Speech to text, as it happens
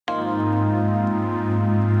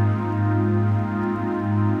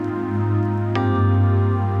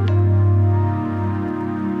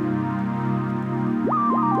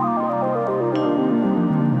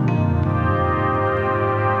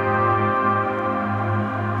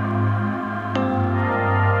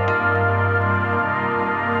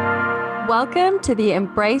Welcome to the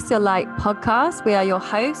Embrace Your Light podcast. We are your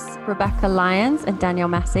hosts, Rebecca Lyons and Danielle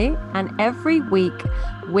Massey. And every week,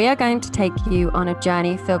 we are going to take you on a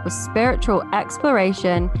journey filled with spiritual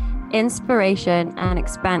exploration, inspiration, and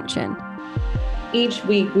expansion. Each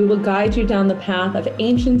week, we will guide you down the path of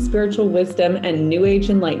ancient spiritual wisdom and New Age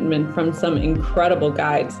enlightenment from some incredible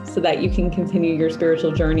guides so that you can continue your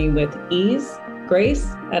spiritual journey with ease,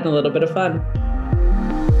 grace, and a little bit of fun.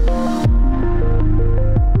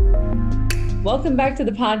 Welcome back to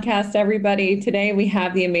the podcast, everybody. Today we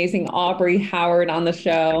have the amazing Aubrey Howard on the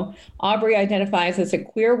show. Aubrey identifies as a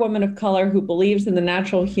queer woman of color who believes in the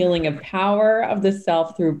natural healing of power of the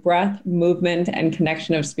self through breath, movement, and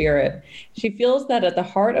connection of spirit. She feels that at the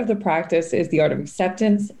heart of the practice is the art of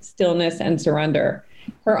acceptance, stillness, and surrender.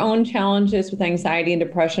 Her own challenges with anxiety and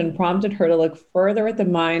depression prompted her to look further at the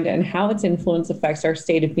mind and how its influence affects our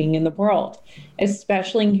state of being in the world,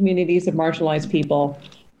 especially in communities of marginalized people.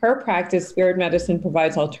 Her practice, Spirit Medicine,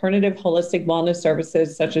 provides alternative holistic wellness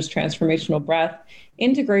services such as transformational breath,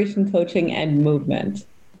 integration coaching, and movement.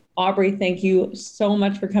 Aubrey, thank you so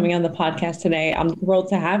much for coming on the podcast today. I'm thrilled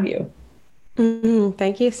to have you.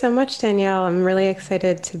 Thank you so much, Danielle. I'm really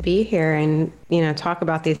excited to be here and, talk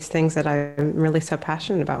about these things that I'm really so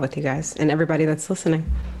passionate about with you guys and everybody that's listening.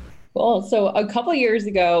 Cool. So a couple of years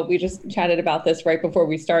ago, we just chatted about this right before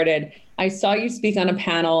we started. I saw you speak on a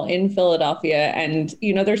panel in Philadelphia. And,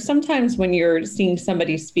 there's sometimes when you're seeing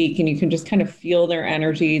somebody speak and you can just kind of feel their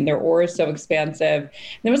energy and their aura is so expansive. And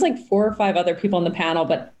there was like 4 or 5 other people on the panel,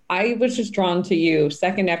 but I was just drawn to you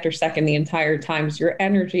second after second the entire time. So your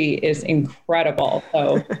energy is incredible.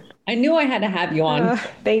 So I knew I had to have you on.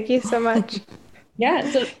 Thank you so much. Yeah.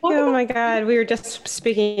 So oh my God. We were just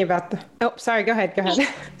speaking about sorry. Go ahead.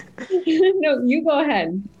 No, you go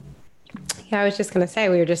ahead. Yeah, I was just going to say,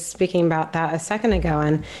 we were just speaking about that a second ago.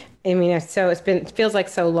 And I mean, it feels like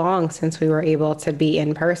so long since we were able to be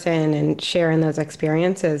in person and share in those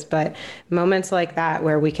experiences. But moments like that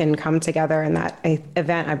where we can come together, and that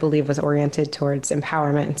event, I believe, was oriented towards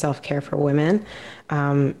empowerment and self-care for women.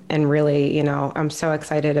 And really, I'm so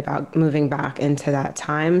excited about moving back into that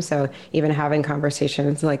time. So even having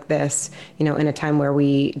conversations like this, in a time where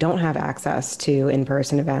we don't have access to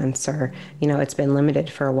in-person events or, it's been limited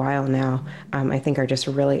for a while now, I think are just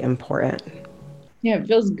really important. Yeah, it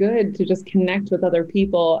feels good to just connect with other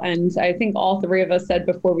people. And I think all 3 of us said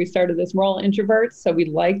before we started this, we're all introverts. So we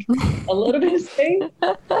like a little bit of space,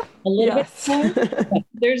 a little bit of time.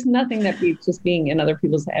 There's nothing that beats just being in other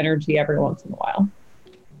people's energy every once in a while.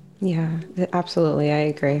 Yeah, absolutely. I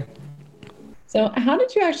agree. So how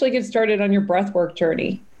did you actually get started on your breathwork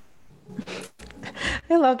journey?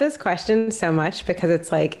 I love this question so much because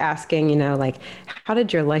it's like asking, how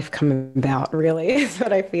did your life come about, really, is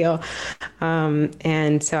what I feel.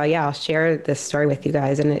 And so, I'll share this story with you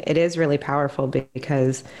guys. And it is really powerful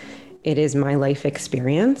because it is my life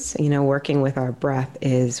experience. Working with our breath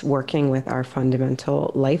is working with our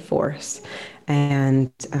fundamental life force.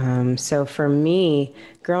 And so for me,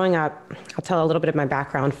 growing up, I'll tell a little bit of my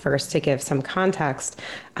background first to give some context.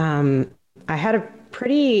 I had a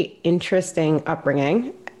pretty interesting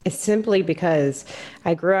upbringing. It's simply because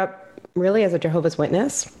I grew up really as a Jehovah's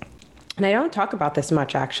Witness. And I don't talk about this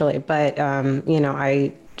much, actually, but,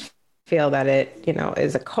 I feel that it,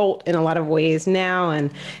 is a cult in a lot of ways now,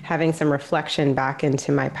 and having some reflection back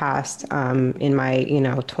into my past in my,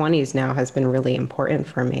 20s now has been really important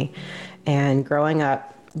for me. And growing up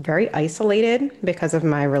very isolated because of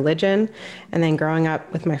my religion, and then growing up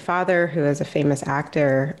with my father, who is a famous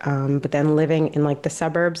actor, but then living in like the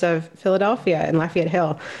suburbs of Philadelphia in Lafayette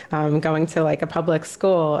Hill, going to like a public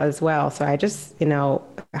school as well. So I just,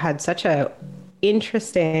 had such a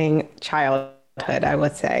interesting childhood, I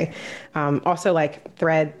would say. Also like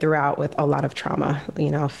thread throughout with a lot of trauma,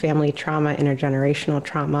 family trauma, intergenerational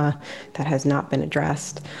trauma that has not been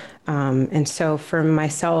addressed. And so for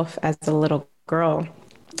myself as a little girl,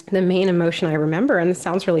 the main emotion I remember, and this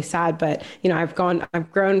sounds really sad, but, I've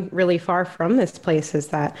grown really far from this place, is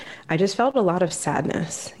that I just felt a lot of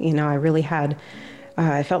sadness. I really had,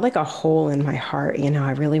 I felt like a hole in my heart.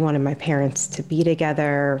 I really wanted my parents to be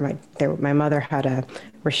together. My mother had a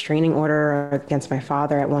restraining order against my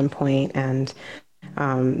father at one point, and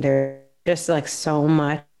there's just like so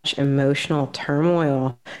much emotional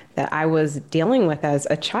turmoil that I was dealing with as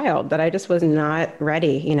a child that I just was not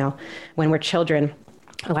ready. When we're children,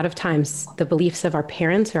 a lot of times the beliefs of our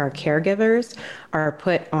parents or our caregivers are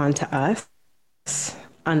put onto us,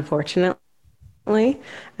 unfortunately.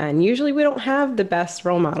 And usually we don't have the best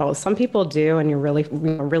role models. Some people do, and you're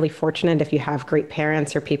really fortunate if you have great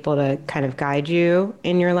parents or people to kind of guide you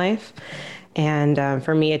in your life. And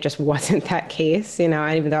for me, it just wasn't that case,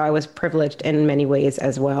 even though I was privileged in many ways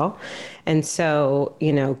as well. And so,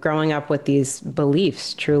 growing up with these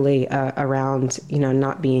beliefs truly around,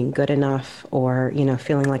 not being good enough, or,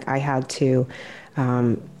 feeling like I had to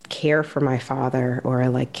care for my father, or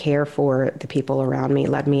like care for the people around me,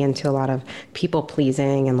 led me into a lot of people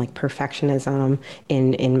pleasing and like perfectionism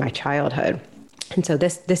in my childhood. And so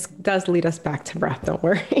this does lead us back to breath, don't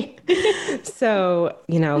worry. So,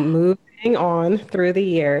 moving on through the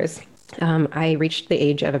years, I reached the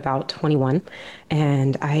age of about 21,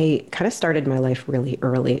 and I kind of started my life really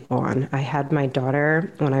early on. I had my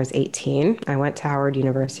daughter when I was 18. I went to Howard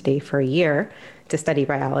University for a year to study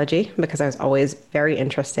biology because I was always very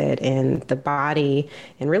interested in the body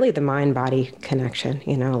and really the mind-body connection,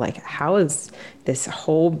 like how is this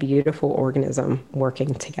whole beautiful organism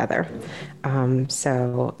working together?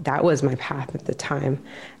 So that was my path at the time.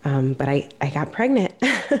 But I got pregnant.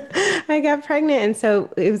 I got pregnant. And so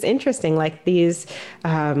it was interesting, like these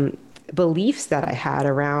beliefs that I had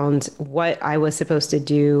around what I was supposed to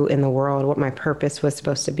do in the world, what my purpose was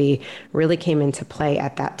supposed to be, really came into play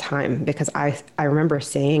at that time. Because I remember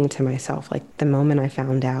saying to myself, like the moment I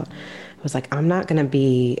found out, I was like, I'm not going to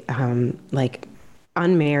be like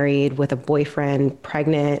unmarried with a boyfriend,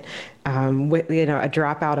 pregnant, with, a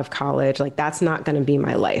dropout of college. Like that's not going to be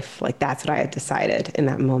my life. Like that's what I had decided in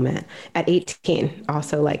that moment at 18.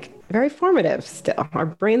 Also, like very formative still. Our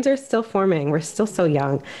brains are still forming. We're still so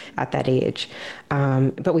young at that age.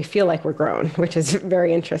 But we feel like we're grown, which is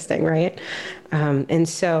very interesting, right? And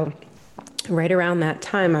so right around that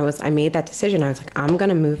time, I made that decision. I was like, I'm going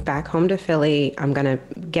to move back home to Philly. I'm going to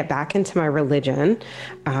get back into my religion.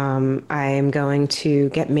 I'm going to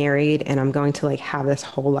get married, and I'm going to like have this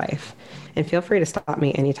whole life. And feel free to stop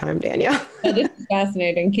me anytime, Danielle. This is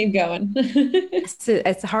fascinating. Keep going.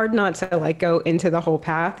 It's hard not to like go into the whole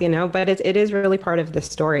path, but it is really part of the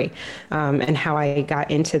story, and how I got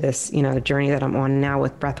into this, journey that I'm on now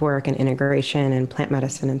with breath work and integration and plant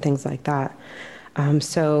medicine and things like that.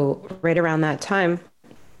 So right around that time,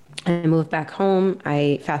 I moved back home.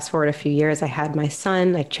 I fast forward a few years. I had my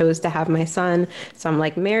son. I chose to have my son. So I'm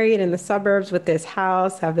like married in the suburbs with this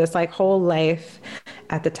house, have this like whole life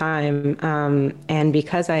at the time. And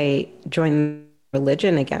because I joined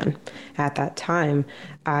religion again at that time,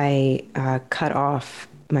 I cut off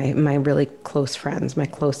my really close friends, my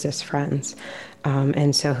closest friends.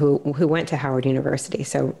 And so who went to Howard University.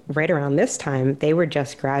 So right around this time, they were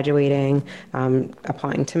just graduating,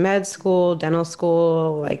 applying to med school, dental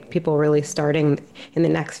school, like people really starting in the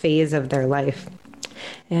next phase of their life.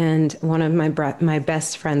 And one of my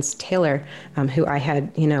best friends, Taylor, who I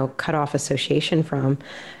had, cut off association from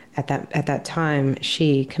at that time,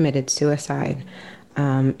 she committed suicide.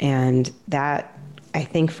 And that, I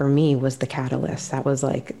think for me, was the catalyst. That was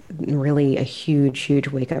like really a huge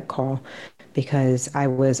wake up call, because I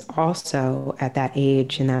was also at that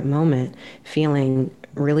age in that moment feeling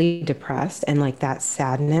really depressed, and like that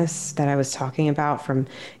sadness that I was talking about from,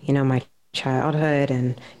 my childhood,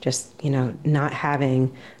 and just, not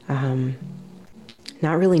having,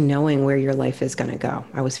 not really knowing where your life is going to go.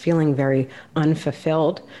 I was feeling very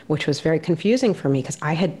unfulfilled, which was very confusing for me because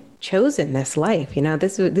I had chosen this life.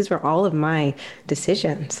 These were all of my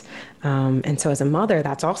decisions. And so as a mother,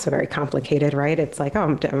 that's also very complicated, right? It's like,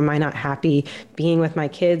 oh, am I not happy being with my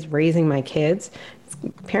kids, raising my kids?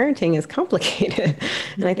 Parenting is complicated.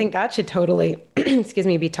 And I think that should totally,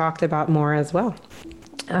 be talked about more as well.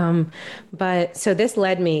 But so this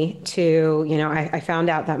led me to, I found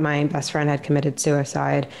out that my best friend had committed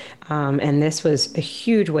suicide. And this was a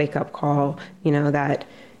huge wake up call, that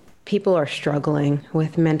people are struggling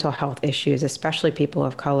with mental health issues, especially people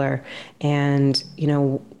of color. And,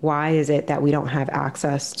 why is it that we don't have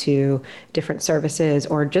access to different services,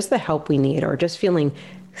 or just the help we need, or just feeling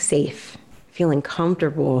safe, feeling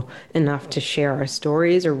comfortable enough to share our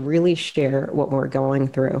stories or really share what we're going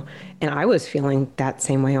through. And I was feeling that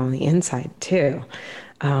same way on the inside too.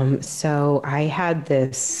 So I had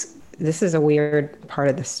this is a weird part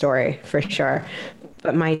of the story for sure.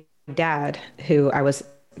 But my dad,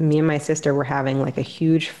 me and my sister were having like a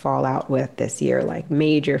huge fallout with this year, like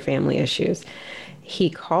major family issues. He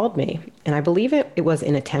called me, and I believe it was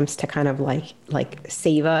in attempts to kind of like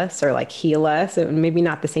save us or like heal us. Maybe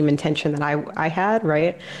not the same intention that I had,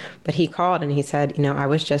 right? But he called and he said, I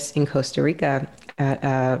was just in Costa Rica at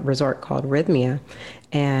a resort called Rhythmia,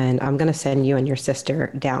 and I'm going to send you and your sister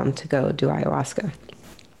down to go do ayahuasca.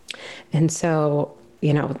 And so,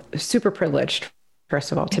 super privileged,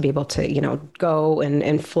 first of all, to be able to, go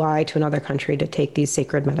and fly to another country to take these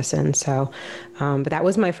sacred medicines. So, but that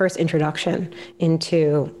was my first introduction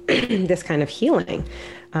into this kind of healing.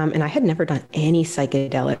 And I had never done any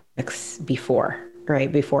psychedelics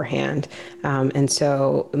beforehand. And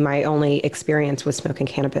so my only experience was smoking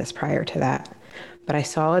cannabis prior to that. But I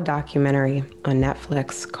saw a documentary on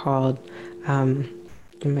Netflix called, oh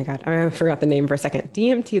my God, I forgot the name for a second.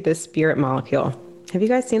 DMT, the Spirit Molecule. Have you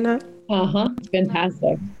guys seen that? Uh-huh. It's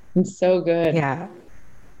fantastic. It's so good. Yeah.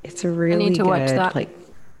 It's really I need to good. watch that. Like,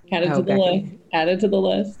 Add it to the list. Add it to the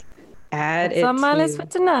list. Add It's it on my to list for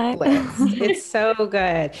tonight. list. It's so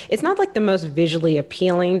good. It's not like the most visually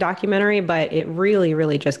appealing documentary, but it really,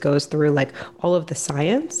 really just goes through like all of the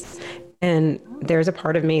science. And there's a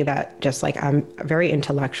part of me that just like, I'm very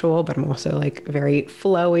intellectual, but I'm also like very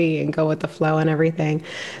flowy and go with the flow and everything.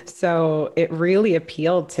 So it really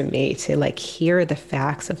appealed to me to like hear the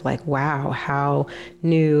facts of like, wow, how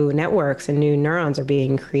new networks and new neurons are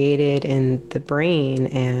being created in the brain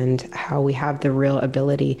and how we have the real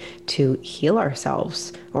ability to heal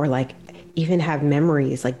ourselves or like even have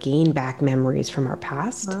memories, like gain back memories from our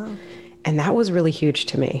past. Wow. And that was really huge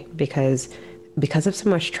to me because of so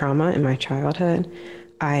much trauma in my childhood,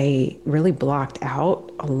 I really blocked out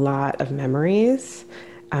a lot of memories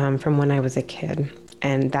from when I was a kid.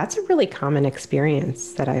 And that's a really common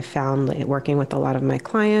experience that I've found working with a lot of my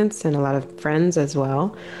clients and a lot of friends as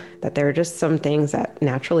well, that there are just some things that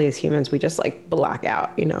naturally as humans, we just like block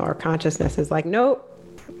out. You know, our consciousness is like, nope,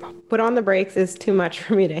 put on the brakes, is too much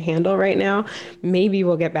for me to handle right now. Maybe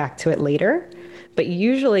we'll get back to it later. But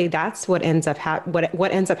usually that's what ends up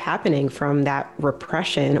what ends up happening from that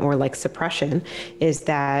repression or like suppression is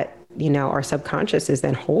that, you know, our subconscious is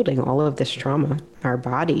then holding all of this trauma. Our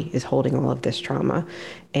body is holding all of this trauma.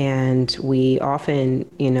 And we often,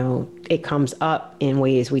 you know, it comes up in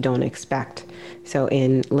ways we don't expect. So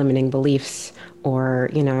in limiting beliefs or,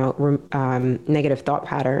 you know, negative thought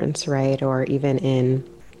patterns, right? Or even in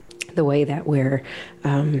the way that we're,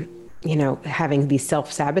 you know, having these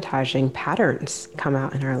self-sabotaging patterns come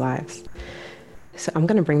out in our lives. So I'm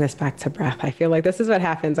going to bring this back to breath. I feel like this is what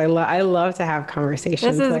happens. I love to have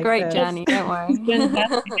conversations. This is like a great this. journey. Don't worry.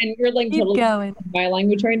 And you're like Keep going. my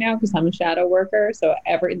language right now because I'm a shadow worker. So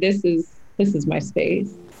this is my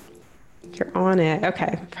space. You're on it.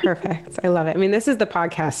 Okay, perfect. I love it. I mean, this is the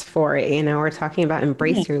podcast for it. You know, we're talking about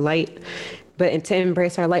embrace your light, but to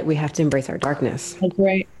embrace our light, we have to embrace our darkness. That's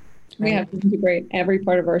right. We have to integrate every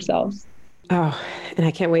part of ourselves. Oh, and I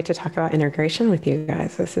can't wait to talk about integration with you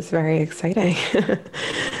guys. This is very exciting.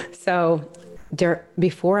 So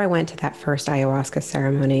before I went to that first ayahuasca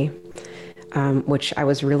ceremony, which I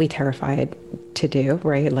was really terrified to do,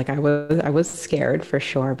 right? Like I was scared for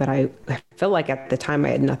sure, but I felt like at the time I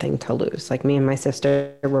had nothing to lose. Like me and my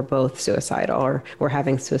sister were both suicidal or were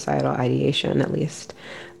having suicidal ideation at least.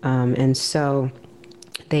 And so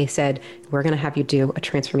they said, we're going to have you do a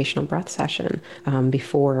transformational breath session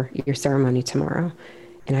before your ceremony tomorrow.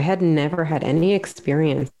 And I had never had any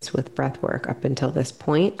experience with breath work up until this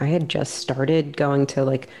point. I had just started going to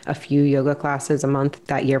like a few yoga classes a month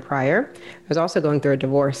that year prior. I was also going through a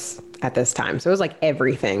divorce at this time. So it was like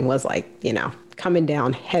everything was like, you know, coming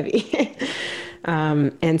down heavy.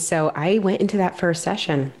 And so I went into that first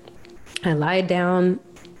session. I lied down.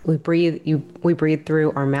 We breathe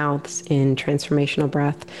through our mouths in transformational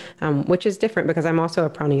breath, which is different because I'm also a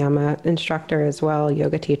pranayama instructor as well,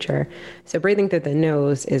 yoga teacher. So breathing through the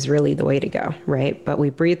nose is really the way to go, right? But we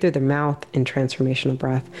breathe through the mouth in transformational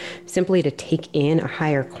breath simply to take in a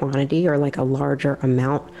higher quantity or like a larger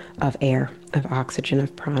amount of air, of oxygen,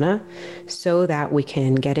 of prana, so that we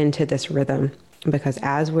can get into this rhythm. Because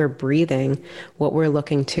as we're breathing, what we're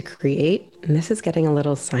looking to create, and this is getting a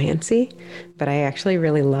little sciencey, but I actually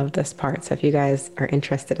really love this part. So if you guys are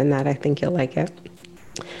interested in that, I think you'll like it.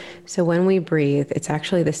 So when we breathe, it's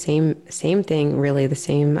actually the same thing, really the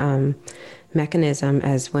same mechanism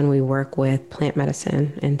as when we work with plant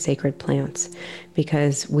medicine and sacred plants,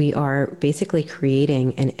 because we are basically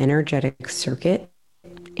creating an energetic circuit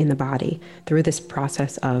in the body through this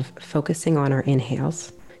process of focusing on our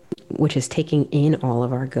inhales, which is taking in all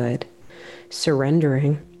of our good,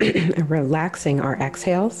 surrendering, relaxing our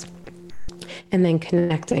exhales, and then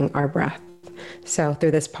connecting our breath. So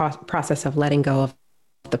through this process of letting go of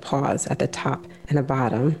the pause at the top and the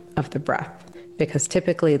bottom of the breath, because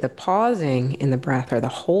typically the pausing in the breath or the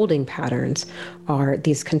holding patterns are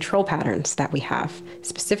these control patterns that we have,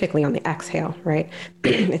 specifically on the exhale, right?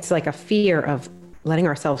 It's like a fear of letting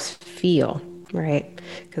ourselves feel, right?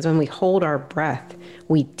 Because when we hold our breath,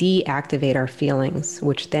 we deactivate our feelings,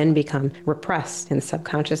 which then become repressed in the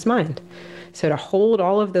subconscious mind. So to hold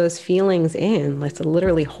all of those feelings in, like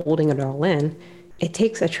literally holding it all in, it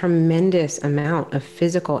takes a tremendous amount of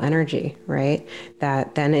physical energy, right?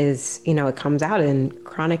 That then is, it comes out in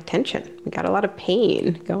chronic tension. We got a lot of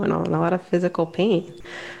pain going on, a lot of physical pain.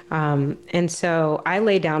 And so I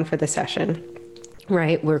lay down for the session,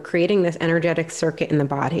 right? We're creating this energetic circuit in the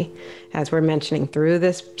body, as we're mentioning, through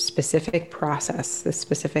this specific process, this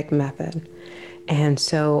specific method. And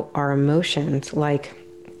so our emotions, like,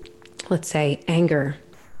 let's say, anger,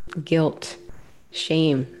 guilt,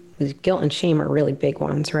 shame. Guilt and shame are really big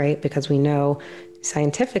ones, right? Because we know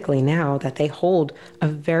scientifically now that they hold a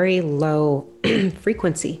very low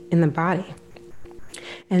frequency in the body.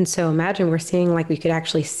 And so imagine we're seeing, like, we could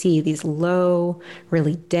actually see these low,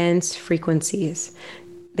 really dense frequencies.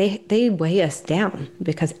 They weigh us down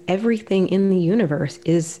because everything in the universe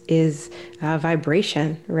is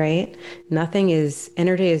vibration, right?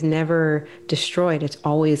 Energy is never destroyed. It's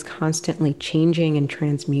always constantly changing and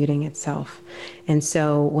transmuting itself. And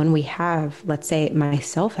so when we have, let's say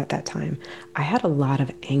myself at that time, I had a lot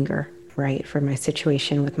of anger, right? For my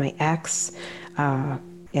situation with my ex,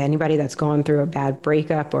 anybody that's gone through a bad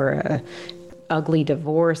breakup or a ugly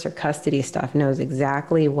divorce or custody stuff knows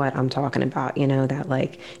exactly what I'm talking about, that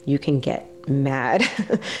like you can get mad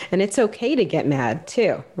and it's okay to get mad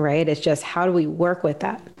too, right? It's just, how do we work with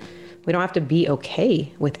that? We don't have to be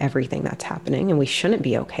okay with everything that's happening, and we shouldn't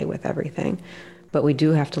be okay with everything, but we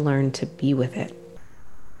do have to learn to be with it.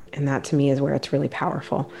 And that to me is where it's really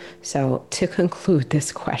powerful. So to conclude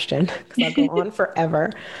this question, because I'll go on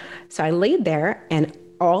forever. So I laid there, and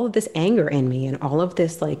all of this anger in me and all of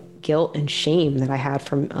this like guilt and shame that I had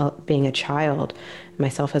from being a child,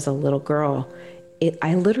 myself as a little girl,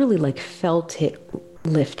 I literally like felt it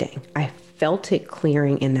lifting. I felt it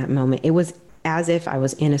clearing in that moment. It was as if I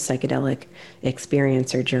was in a psychedelic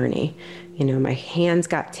experience or journey. My hands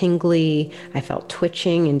got tingly. I felt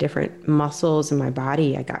twitching in different muscles in my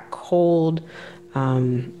body. I got cold.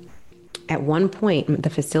 At one point, the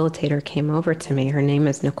facilitator came over to me. Her name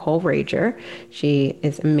is Nicole Rager. She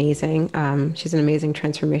is amazing. She's an amazing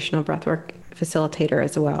transformational breathwork facilitator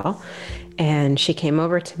as well. And she came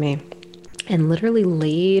over to me and literally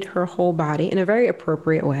laid her whole body in a very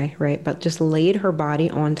appropriate way, right? But just laid her body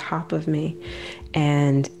on top of me.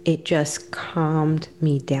 And it just calmed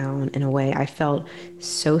me down in a way. I felt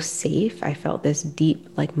so safe. I felt this deep,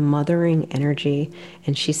 like mothering energy.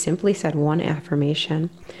 And she simply said one affirmation.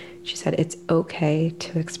 She said, "It's okay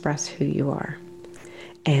to express who you are."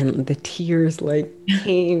 And the tears like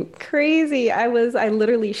came crazy.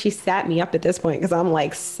 She sat me up at this point because I'm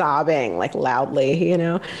like sobbing like loudly,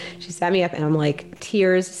 She sat me up and I'm like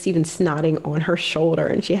tears, even snotting on her shoulder.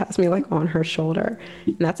 And she has me like on her shoulder.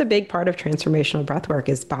 And that's a big part of transformational breath work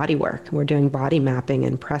is body work. We're doing body mapping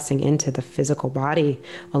and pressing into the physical body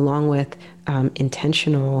along with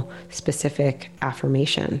intentional, specific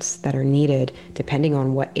affirmations that are needed depending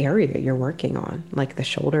on what area you're working on. Like the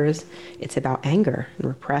shoulders, it's about anger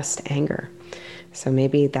and repressed anger. So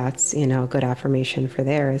maybe that's, a good affirmation for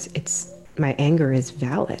theirs. It's my anger is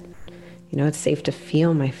valid. It's safe to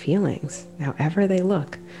feel my feelings, however they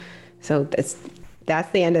look. So that's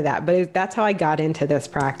the end of that. But that's how I got into this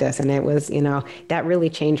practice. And it was, that really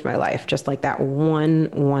changed my life, just like that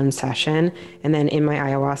one session. And then in my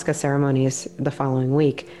ayahuasca ceremonies the following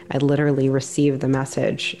week, I literally received the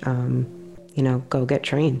message, go get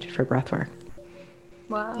trained for breathwork.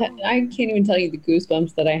 Wow. I can't even tell you the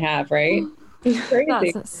goosebumps that I have, right? It's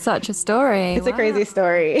crazy. That's such a story. It's a crazy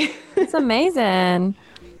story. It's amazing.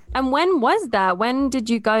 And when was that? When did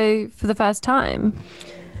you go for the first time?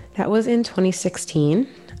 That was in 2016.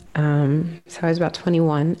 So I was about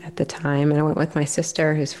 21 at the time, and I went with my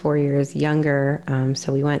sister, who's 4 years younger.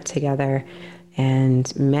 So we went together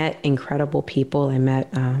and met incredible people. I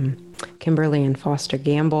met Kimberly and Foster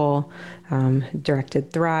Gamble,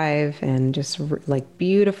 directed Thrive, and just like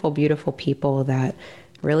beautiful, beautiful people that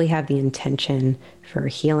really have the intention for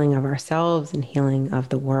healing of ourselves and healing of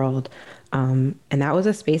the world. And that was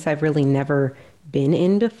a space I've really never been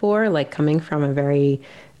in before, like coming from a very,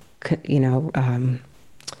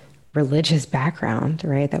 religious background,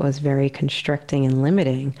 right? That was very constricting and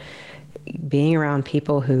limiting. Being around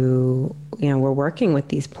people who, were working with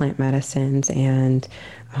these plant medicines and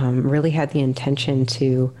really had the intention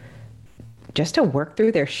to work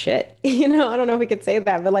through their shit. I don't know if we could say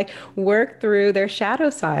that, but like work through their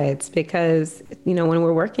shadow sides, because, when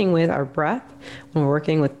we're working with our breath, when we're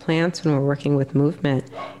working with plants, when we're working with movement,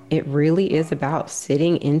 it really is about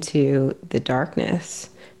sitting into the darkness,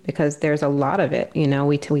 because there's a lot of it.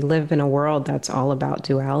 We live in a world that's all about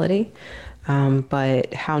duality,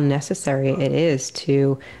 but how necessary it is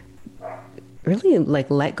to really like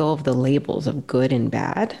let go of the labels of good and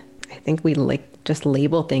bad. I think we like just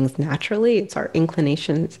label things naturally. It's our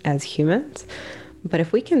inclinations as humans. But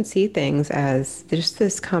if we can see things as just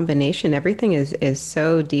this combination, everything is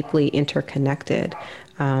so deeply interconnected.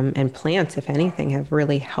 And plants, if anything, have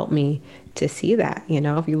really helped me to see that. You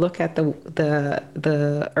know, if you look at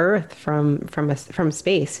the Earth from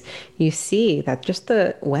space, you see that just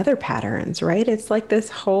the weather patterns, right? It's like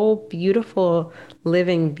this whole beautiful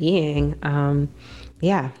living being.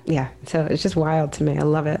 Yeah. So it's just wild to me. I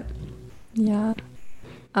love it. Yeah,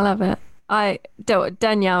 I love it.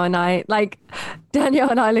 Danielle and I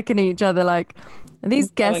look at each other like,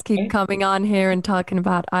 these guests keep coming on here and talking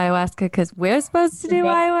about ayahuasca because we're supposed to do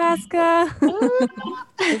ayahuasca.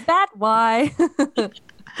 Is that why?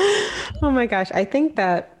 Oh my gosh. I think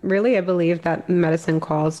that really, I believe that medicine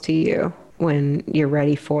calls to you when you're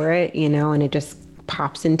ready for it, you know, and it just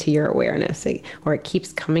pops into your awareness, or it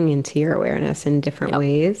keeps coming into your awareness in different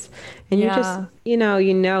ways. And you just, you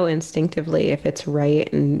know instinctively if it's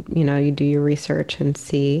right, and, you know, you do your research and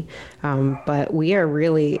see. But we are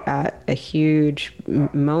really at a huge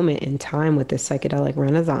moment in time with this psychedelic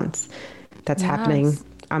renaissance that's happening.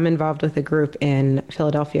 I'm involved with a group in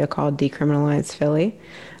Philadelphia called Decriminalize Philly,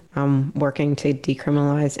 working to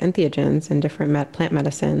decriminalize entheogens and different plant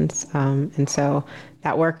medicines. And so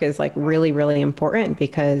that work is like really, really important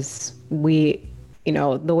because we, you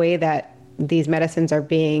know, the way that these medicines are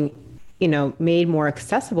being, you know, made more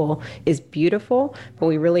accessible is beautiful, but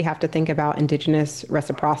we really have to think about indigenous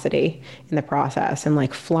reciprocity in the process, and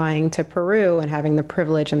like flying to Peru and having the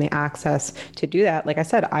privilege and the access to do that. Like I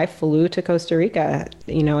said, I flew to Costa Rica,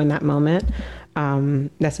 you know, in that moment.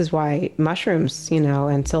 This is why mushrooms, you know,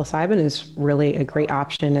 and psilocybin is really a great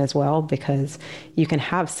option as well, because you can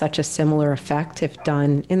have such a similar effect if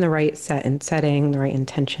done in the right setting, the right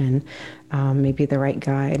intention, maybe the right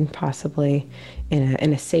guide, possibly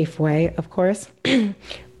in a safe way, of course.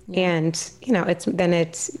 And, you know,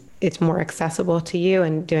 it's more accessible to you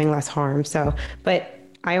and doing less harm. So, but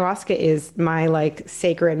ayahuasca is my like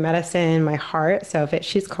sacred medicine, my heart. So if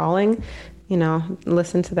she's calling, you know,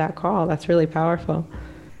 listen to that call. That's really powerful.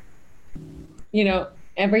 You know,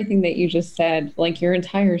 everything that you just said, like your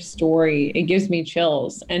entire story, it gives me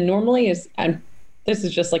chills. And normally and this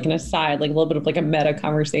is just like an aside, like a little bit of like a meta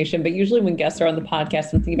conversation, but usually when guests are on the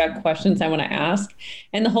podcast, I'm thinking about questions I want to ask.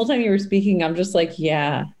 And the whole time you were speaking, I'm just like,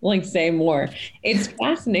 yeah, like say more. It's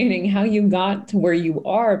fascinating how you got to where you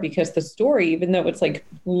are, because the story, even though it's like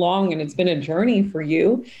long and it's been a journey for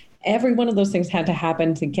you, every one of those things had to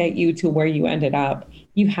happen to get you to where you ended up.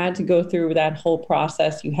 You had to go through that whole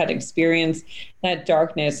process. You had to experience that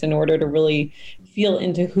darkness in order to really feel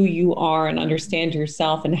into who you are and understand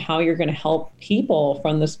yourself and how you're going to help people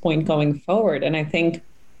from this point going forward. And I think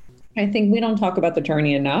we don't talk about the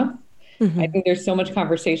journey enough. Mm-hmm. I think there's so much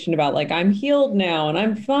conversation about like, I'm healed now and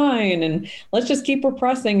I'm fine, and let's just keep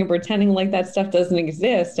repressing and pretending like that stuff doesn't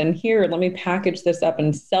exist. And here, let me package this up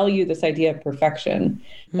and sell you this idea of perfection.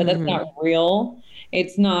 But that's not real.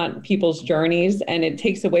 It's not people's journeys. And it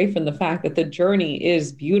takes away from the fact that the journey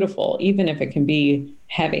is beautiful, even if it can be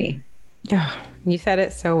heavy. Oh, you said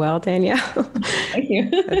it so well, Danielle. Thank you.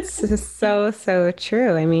 It's so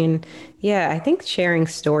true. I mean, yeah, I think sharing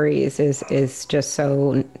stories is just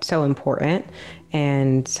so important.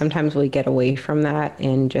 And sometimes we get away from that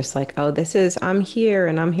and just like, oh, I'm here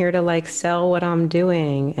and I'm here to like sell what I'm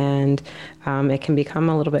doing. And it can become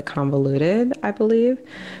a little bit convoluted, I believe.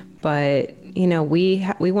 But, you know, we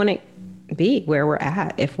want to be where we're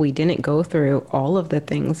at if we didn't go through all of the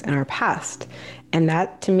things in our past. And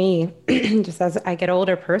that, to me, just as I get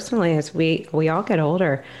older personally, as we all get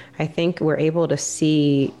older, I think we're able to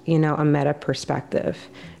see, you know, a meta perspective,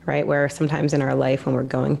 right? Where sometimes in our life, when we're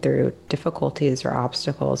going through difficulties or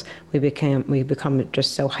obstacles, we become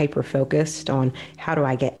just so hyper focused on how do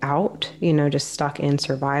I get out, you know, just stuck in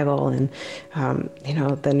survival. And, you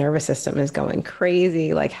know, the nervous system is going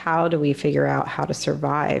crazy. Like, how do we figure out how to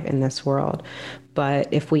survive in this world? But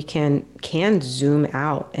if we can zoom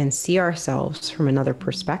out and see ourselves from another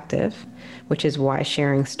perspective, which is why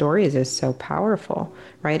sharing stories is so powerful,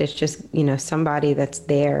 right? It's just, you know, somebody that's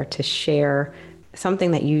there to share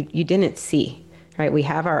something that you didn't see, right? We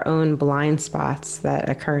have our own blind spots that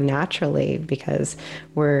occur naturally because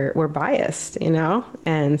we're biased, you know?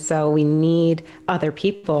 And so we need other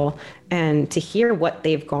people and to hear what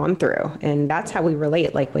they've gone through. And that's how we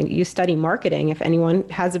relate. Like when you study marketing, if anyone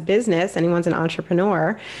has a business, anyone's an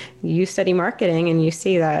entrepreneur, you study marketing and you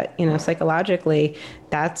see that, psychologically,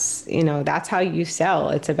 that's how you sell.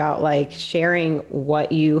 It's about like sharing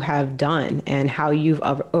what you have done and how you've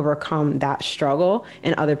overcome that struggle,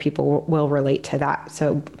 and other people will relate to that.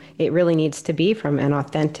 So it really needs to be from an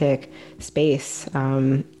authentic space.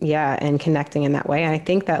 And connecting in that way. And I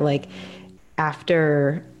think that like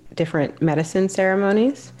after different medicine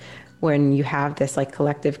ceremonies, when you have this like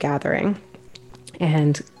collective gathering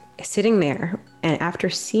and sitting there, and after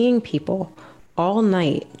seeing people all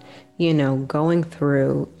night, going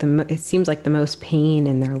through it seems like the most pain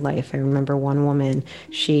in their life. I remember one woman,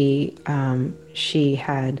 she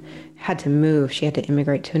had to move. She had to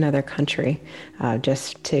immigrate to another country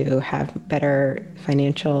just to have better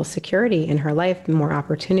financial security in her life, more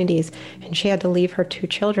opportunities. And she had to leave her 2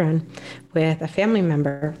 children with a family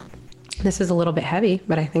member. This is a little bit heavy,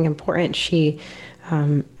 but I think important. She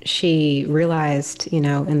realized,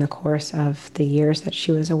 in the course of the years that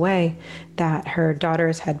she was away, that her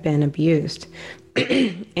daughters had been abused.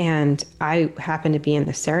 And I happened to be in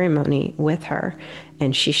the ceremony with her,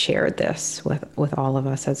 and she shared this with all of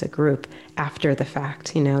us as a group after the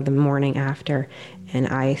fact, the morning after. And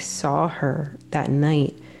I saw her that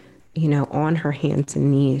night, on her hands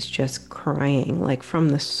and knees, just crying, like from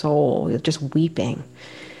the soul, just weeping,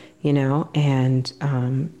 and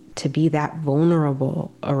to be that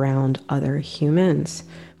vulnerable around other humans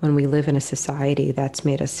when we live in a society that's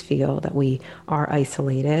made us feel that we are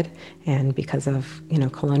isolated, and because of,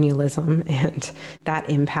 colonialism and that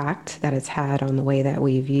impact that it's had on the way that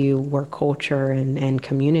we view work culture and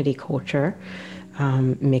community culture,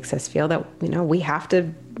 makes us feel that, we have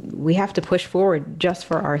to push forward just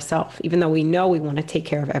for ourselves, even though we know we want to take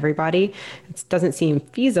care of everybody. It doesn't seem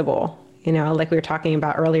feasible. Like we were talking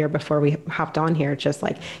about earlier before we hopped on here, just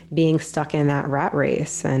like being stuck in that rat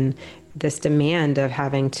race and this demand of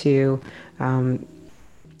having to,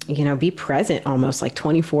 be present almost like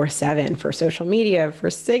 24/7 for social media, for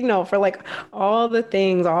Signal, for like all the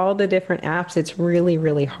things, all the different apps. It's really,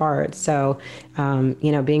 really hard. So,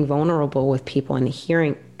 being vulnerable with people and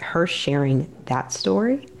hearing her sharing that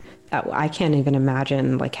story, I can't even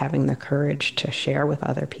imagine like having the courage to share with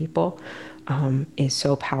other people. Is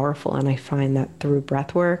so powerful. And I find that through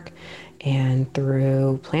breath work and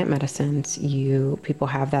through plant medicines, people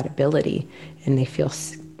have that ability, and they feel,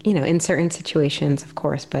 in certain situations, of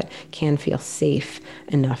course, but can feel safe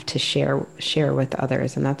enough to share with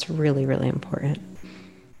others. And that's really, really important.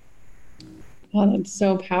 Wow, that's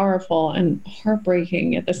so powerful and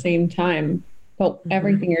heartbreaking at the same time. But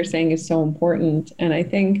everything you're saying is so important. And I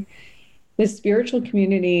think the spiritual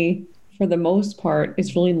community, for the most part,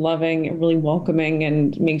 is really loving and really welcoming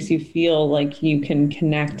and makes you feel like you can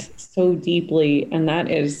connect so deeply. And that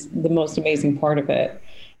is the most amazing part of it.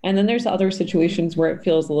 And then there's other situations where it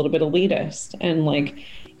feels a little bit elitist and like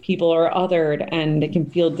people are othered and it can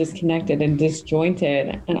feel disconnected and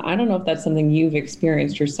disjointed. And I don't know if that's something you've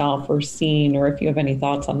experienced yourself or seen, or if you have any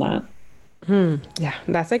thoughts on that. Yeah,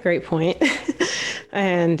 that's a great point.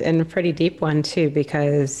 And a pretty deep one too,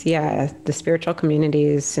 because the spiritual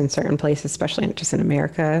communities in certain places, especially just in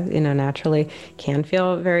America, naturally can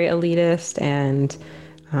feel very elitist, and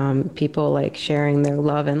people like sharing their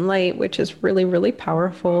love and light, which is really, really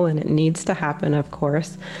powerful, and it needs to happen, of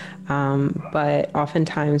course. But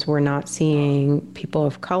oftentimes we're not seeing people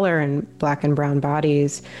of color and Black and brown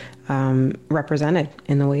bodies represented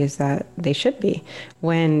in the ways that they should be,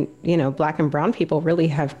 when, Black and brown people really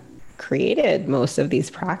have created most of these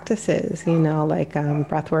practices, like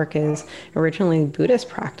breathwork is originally Buddhist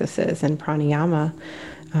practices and pranayama.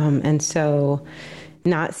 And so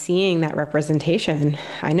not seeing that representation,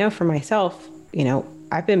 I know for myself,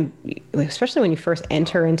 I've been, especially when you first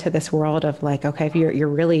enter into this world of like, okay, if you're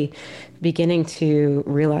really beginning to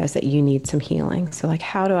realize that you need some healing. So like,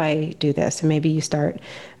 how do I do this? And maybe you start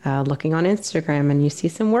looking on Instagram and you see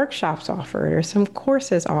some workshops offered or some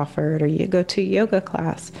courses offered, or you go to a yoga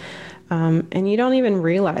class. And you don't even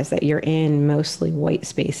realize that you're in mostly white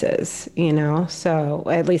spaces, So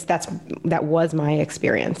at least that was my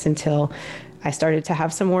experience until I started to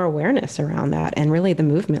have some more awareness around that. And really the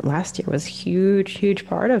movement last year was huge, huge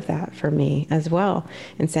part of that for me as well.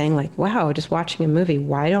 And saying like, wow, just watching a movie,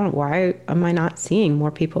 why am I not seeing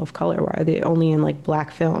more people of color? Why are they only in like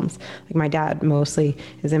Black films? Like my dad mostly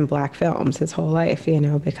is in Black films his whole life,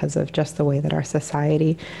 because of just the way that our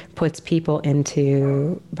society puts people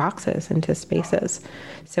into boxes, into spaces.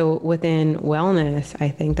 So within wellness, I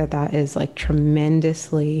think that is like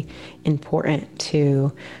tremendously important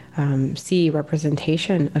to see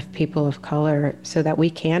representation of people of color so that we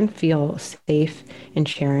can feel safe in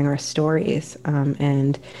sharing our stories.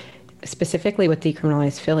 And specifically with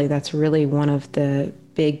Decriminalize Philly, that's really one of the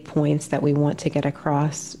big points that we want to get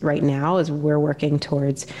across right now is we're working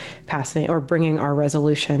towards passing or bringing our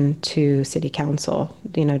resolution to city council,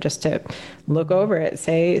 just to look over it,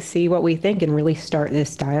 see what we think and really start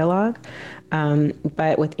this dialogue.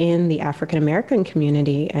 But within the African American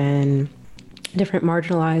community and different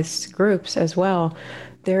marginalized groups as well,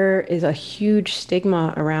 there is a huge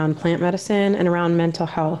stigma around plant medicine and around mental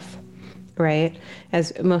health, right?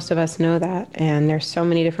 As most of us know that, and there's so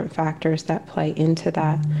many different factors that play into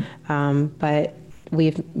that. But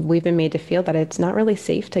we've been made to feel that it's not really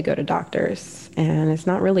safe to go to doctors, and it's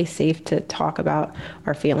not really safe to talk about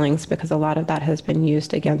our feelings because a lot of that has been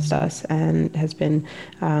used against us and has been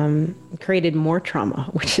created more trauma,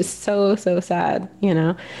 which is so sad,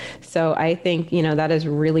 So I think, that is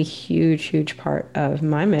really huge part of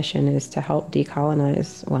my mission is to help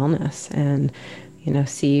decolonize wellness and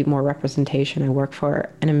see more representation. I work for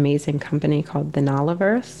an amazing company called the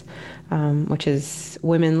Nalaverse, which is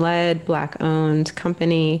women-led, Black-owned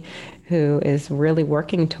company who is really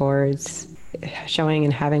working towards showing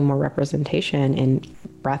and having more representation in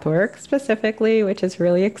breathwork specifically, which is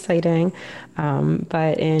really exciting,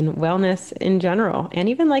 but in wellness in general, and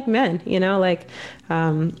even like men,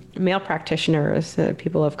 male practitioners,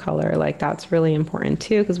 people of color, like that's really important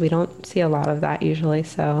too, because we don't see a lot of that usually.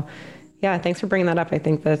 So yeah, thanks for bringing that up. I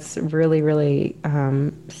think that's really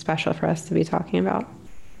special for us to be talking about.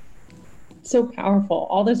 So powerful.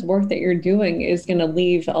 All this work that you're doing is going to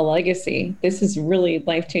leave a legacy. This is really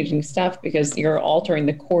life-changing stuff because you're altering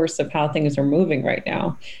the course of how things are moving right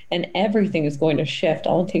now. And everything is going to shift.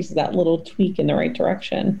 All it takes is that little tweak in the right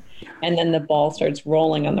direction. And then the ball starts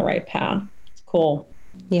rolling on the right path. It's cool.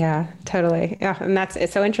 Yeah, totally. Yeah. And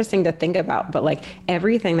it's so interesting to think about, but like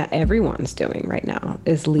everything that everyone's doing right now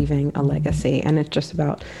is leaving a legacy. And it's just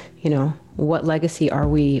about, what legacy are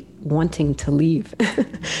we wanting to leave?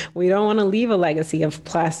 We don't want to leave a legacy of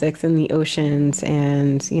plastics in the oceans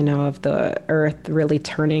and, of the earth really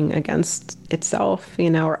turning against itself,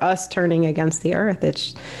 or us turning against the earth.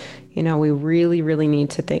 It's, we really need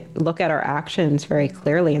to look at our actions very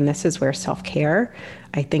clearly. And this is where self-care,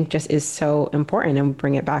 I think, just is so important. And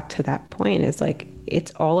bring it back to that point is like,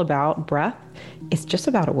 it's all about breath. It's just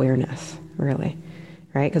about awareness, really,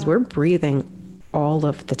 right? Because we're breathing all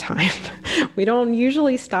of the time. We don't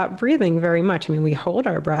usually stop breathing very much. I mean, we hold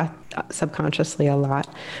our breath subconsciously a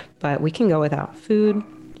lot, but we can go without food.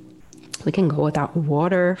 We can go without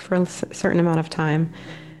water for a certain amount of time,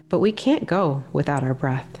 but we can't go without our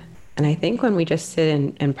breath. And I think when we just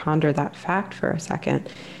sit and ponder that fact for a second,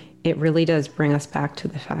 it really does bring us back to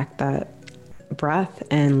the fact that breath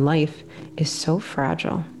and life is so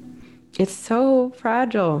fragile. It's so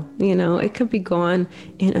fragile, it could be gone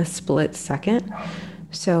in a split second.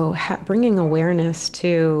 So bringing awareness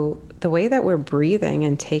to the way that we're breathing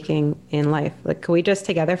and taking in life. Like, can we just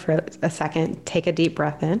together for a second, take a deep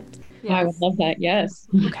breath in? Yes. I would love that. Yes.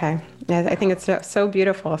 Okay. I think it's so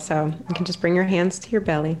beautiful. So you can just bring your hands to your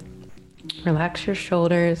belly, relax your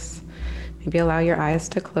shoulders, maybe allow your eyes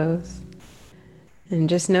to close. And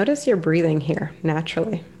just notice your breathing here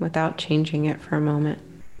naturally without changing it for a moment.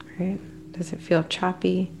 Right? Does it feel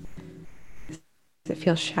choppy? Does it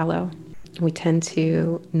feel shallow? We tend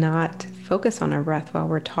to not focus on our breath while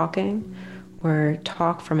we're talking or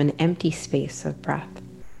talk from an empty space of breath.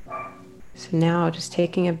 So now just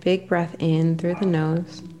taking a big breath in through the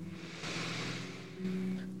nose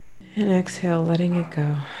and exhale, letting it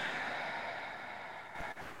go.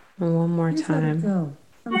 And one more time.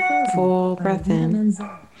 Full breath in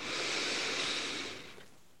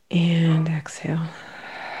and exhale.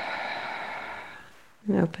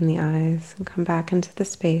 And open the eyes and come back into the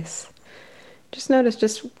space. Just notice,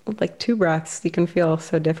 just like 2 breaths, you can feel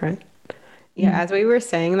so different. Yeah, as we were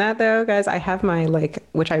saying that though, guys, I have my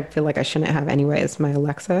which I feel like I shouldn't have anyways, my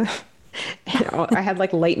Alexa. I had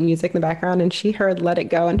like light music in the background and she heard Let It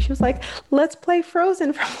Go and she was like, let's play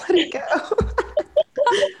Frozen from Let It Go.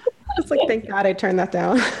 I was like, thank God I turned that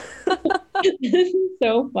down.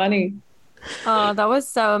 So funny. Oh, that was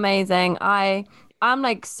so amazing. I'm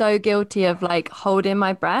like so guilty of like holding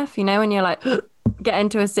my breath, when you're like get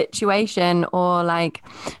into a situation, or like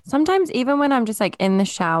sometimes even when I'm just like in the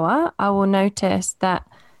shower, I will notice that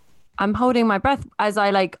I'm holding my breath as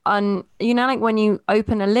I like like when you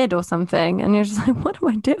open a lid or something and you're just like, what am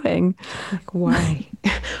I doing? Like, why?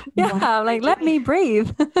 Yeah, why like let me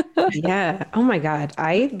breathe. Yeah. Oh my God.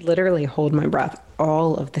 I literally hold my breath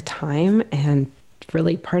all of the time, and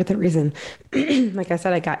really part of the reason, like I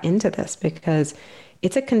said, I got into this because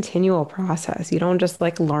it's a continual process. You don't just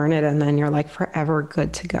like learn it and then you're like forever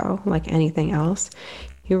good to go, like anything else.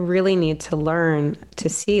 You really need to learn to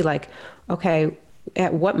see like, okay,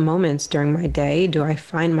 at what moments during my day do I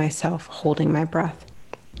find myself holding my breath?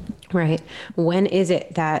 Right? When is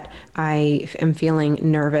it that I am feeling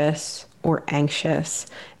nervous or anxious?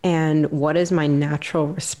 And what is my natural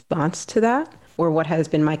response to that? Or what has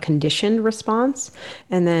been my conditioned response?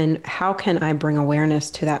 And then how can I bring awareness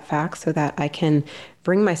to that fact so that I can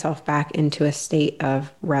bring myself back into a state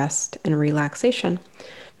of rest and relaxation?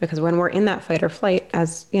 Because when we're in that fight or flight,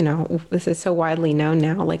 as you know, this is so widely known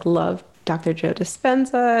now, like love Dr. Joe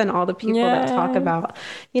Dispenza and all the people that talk about,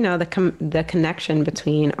 you know, the connection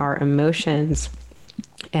between our emotions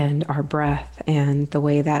and our breath and the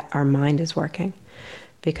way that our mind is working.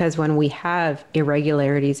 Because when we have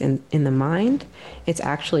irregularities in the mind, it's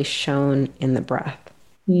actually shown in the breath,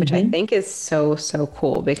 which I think is so, so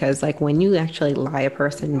cool. Because like when you actually lie a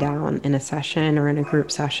person down in a session or in a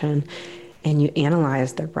group session and you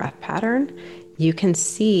analyze their breath pattern, you can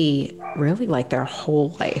see really like their whole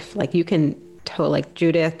life. Like you can like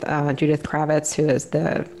Judith Kravitz, who is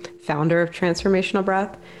the founder of Transformational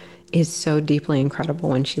Breath, is so deeply incredible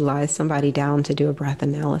when she lies somebody down to do a breath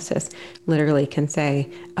analysis, literally can say,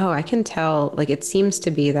 oh, I can tell, like it seems to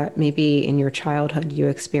be that maybe in your childhood you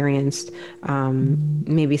experienced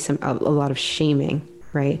maybe a lot of shaming,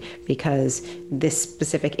 right? Because this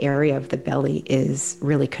specific area of the belly is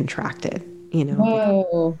really contracted, you know.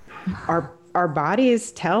 Whoa. Our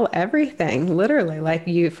bodies tell everything, literally, like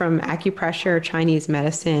you from acupressure, Chinese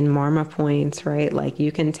medicine, Marma points, right? Like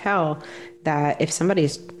you can tell that if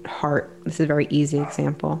somebody's heart, this is a very easy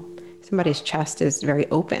example, somebody's chest is very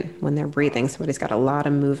open when they're breathing. Somebody's got a lot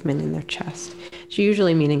of movement in their chest. It's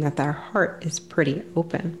usually meaning that their heart is pretty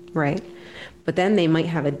open, right? But then they might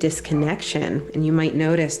have a disconnection, and you might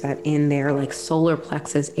notice that in their like solar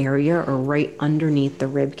plexus area or right underneath the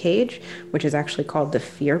rib cage, which is actually called the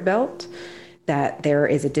fear belt, that there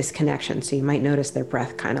is a disconnection. So you might notice their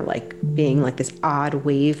breath kind of like being like this odd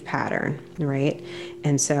wave pattern, right?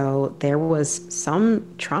 And so there was some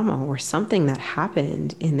trauma or something that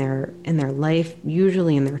happened in their life,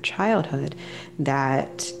 usually in their childhood,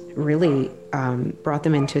 that really brought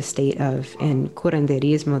them into a state of, in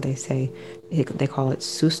curanderismo, they call it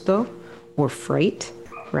susto or fright,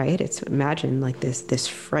 right? It's imagine like this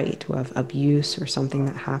fright of abuse or something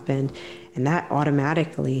that happened, and that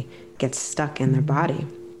automatically gets stuck in their body.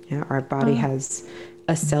 You know, our body has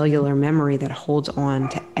a cellular memory that holds on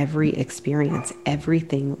to every experience,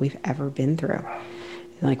 everything we've ever been through.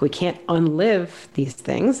 Like we can't unlive these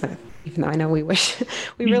things, even though I know we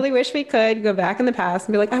really wish we could go back in the past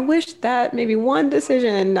and be like, I wish that maybe one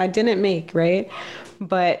decision I didn't make, right?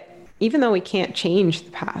 But even though we can't change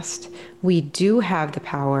the past, we do have the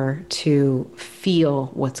power to feel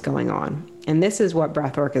what's going on. And this is what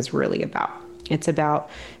breathwork is really about. It's about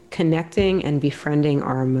connecting and befriending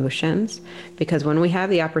our emotions, because when we have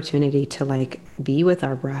the opportunity to like be with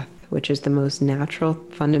our breath, which is the most natural,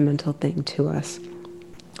 fundamental thing to us,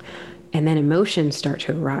 and then emotions start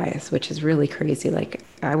to arise, which is really crazy. Like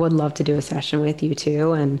I would love to do a session with you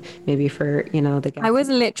too. And maybe for, you know, the guests. I was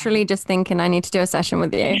literally just thinking I need to do a session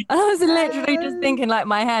with you. I was literally just thinking like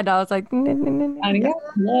my head. I was like,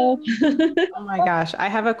 Hello. Oh my gosh. I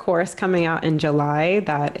have a course coming out in July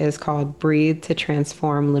that is called Breathe to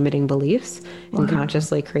Transform Limiting Beliefs and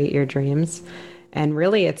Consciously Create Your Dreams. And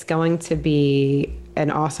really it's going to be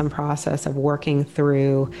an awesome process of working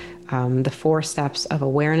through the 4 steps of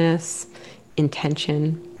awareness,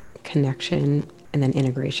 intention, connection, and then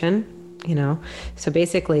integration, you know? So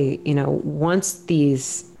basically, you know, once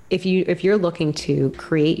these, if you're looking to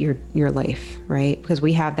create your life, right? Because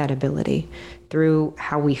we have that ability through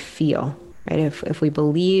how we feel, right? If we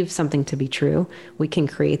believe something to be true, we can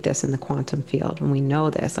create this in the quantum field. And we know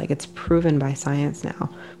this, like it's proven by science now,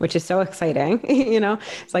 which is so exciting. You know,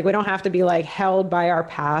 it's like we don't have to be like held by our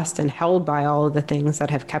past and held by all of the things that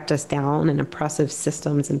have kept us down and oppressive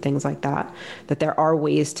systems and things like that, that there are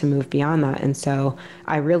ways to move beyond that. And so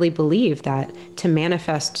I really believe that to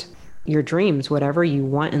manifest your dreams, whatever you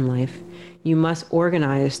want in life, you must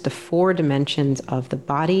organize the 4 dimensions of the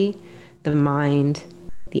body, the mind,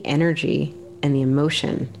 the energy, and the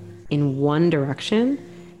emotion in one direction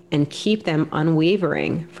and keep them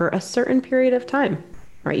unwavering for a certain period of time,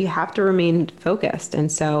 right? You have to remain focused. And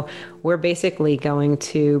so we're basically going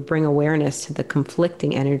to bring awareness to the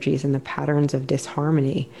conflicting energies and the patterns of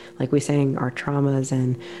disharmony, like we're saying, our traumas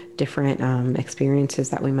and different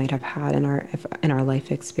experiences that we might have had in our life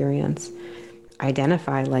experience.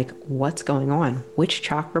 identify like what's going on, which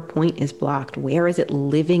chakra point is blocked, where is it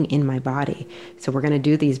living in my body. So we're going to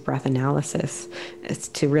do these breath analysis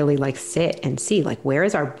to really like sit and see like where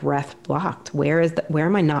is our breath blocked, where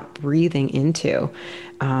am I not breathing into,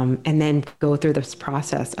 and then go through this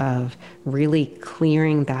process of really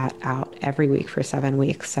clearing that out every week for 7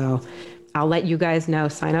 weeks. So I'll let you guys know.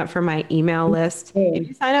 Sign up for my email list. If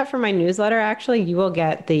you sign up for my newsletter, actually, you will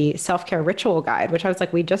get the self-care ritual guide, which I was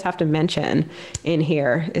like, we just have to mention in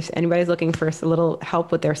here. If anybody's looking for a little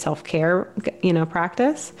help with their self-care,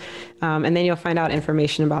 practice, and then you'll find out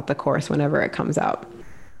information about the course whenever it comes out.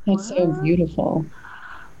 That's so beautiful.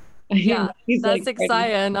 Yeah, that's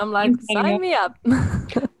exciting. I'm like, sign me up.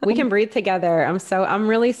 We can breathe together. I'm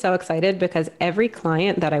really so excited because every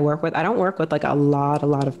client that I work with, I don't work with like a lot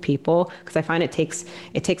of people because I find it takes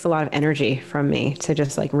a lot of energy from me to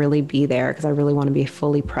just like really be there because I really want to be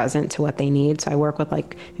fully present to what they need. So I work with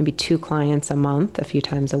like maybe 2 clients a month, a few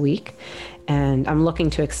times a week. And I'm looking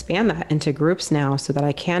to expand that into groups now so that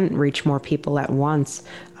I can reach more people at once.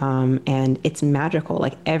 And it's magical.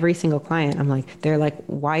 Like every single client, they're like,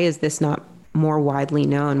 why is this not more widely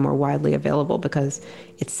known, more widely available? Because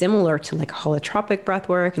it's similar to like holotropic breath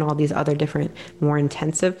work and all these other different, more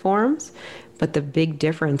intensive forms. But the big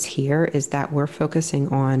difference here is that we're focusing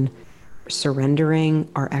on surrendering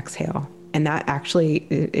our exhale. And that actually,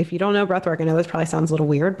 if you don't know breath work, I know this probably sounds a little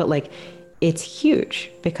weird, but like, it's huge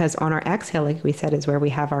because on our exhale, like we said, is where we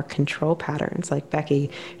have our control patterns. Like Becky,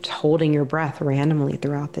 just holding your breath randomly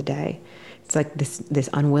throughout the day. It's like this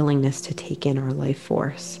unwillingness to take in our life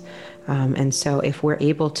force. And so if we're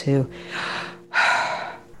able to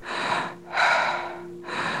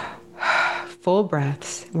full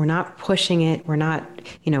breaths, we're not pushing it. We're not,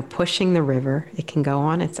 pushing the river. It can go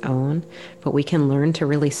on its own, but we can learn to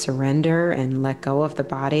really surrender and let go of the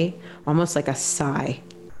body, almost like a sigh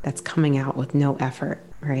that's coming out with no effort,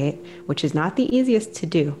 right? Which is not the easiest to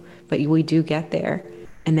do, but we do get there.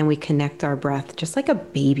 And then we connect our breath just like a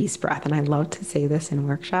baby's breath. And I love to say this in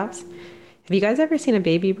workshops. Have you guys ever seen a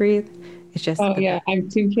baby breathe? It's just, oh yeah, I have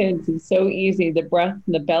 2 kids. It's so easy. The breath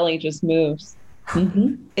in the belly just moves.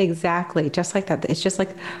 Mm-hmm. Exactly. Just like that. It's just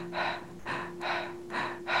like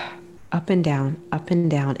up and down,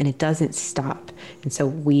 and it doesn't stop. And so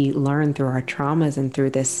we learn through our traumas and through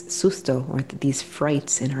this susto, or these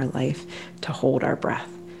frights in our life, to hold our breath.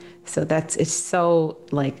 So it's so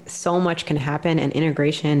much can happen, and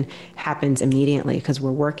integration happens immediately because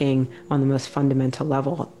we're working on the most fundamental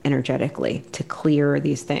level energetically to clear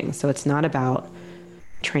these things. So it's not about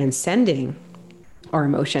transcending our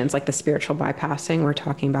emotions like the spiritual bypassing we're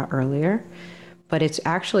talking about earlier, but it's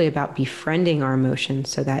actually about befriending our emotions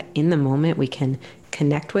so that in the moment we can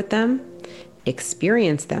connect with them,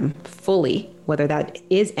 experience them fully, whether that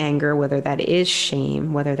is anger, whether that is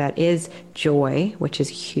shame, whether that is joy, which is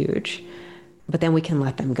huge, but then we can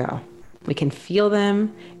let them go. We can feel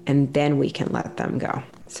them and then we can let them go.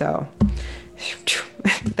 So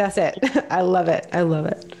that's it. I love it.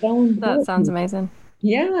 That sounds amazing.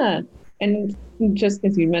 Yeah. And just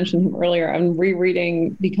because you mentioned him earlier, I'm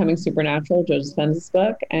rereading Becoming Supernatural, Joe Dispenza's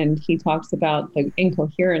book, and he talks about the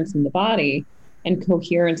incoherence in the body, and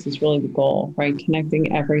coherence is really the goal, right?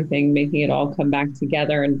 Connecting everything, making it all come back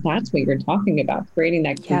together. And that's what you're talking about, creating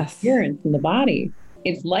that coherence in the body.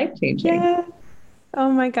 It's life-changing. Yeah. Oh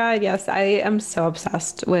my God, yes. I am so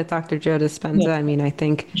obsessed with Dr. Joe Dispenza. Yeah. I mean, I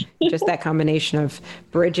think just that combination of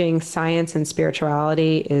bridging science and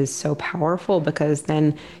spirituality is so powerful because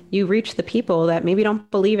then you reach the people that maybe don't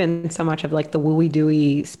believe in so much of like the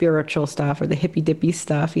wooey-dooey spiritual stuff or the hippy-dippy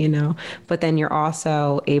stuff, but then you're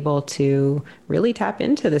also able to really tap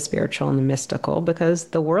into the spiritual and the mystical because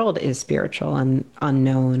the world is spiritual and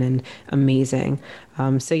unknown and amazing.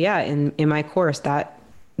 So yeah, in my course,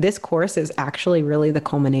 this course is actually really the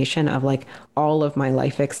culmination of like all of my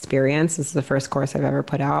life experience. This is the first course I've ever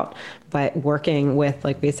put out, but working with,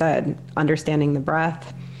 like we said, understanding the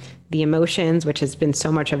breath, the emotions, which has been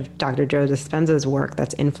so much of Dr. Joe Dispenza's work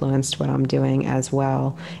that's influenced what I'm doing as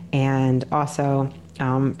well. And also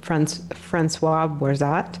Francois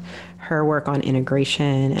Borzat, her work on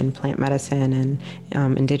integration and plant medicine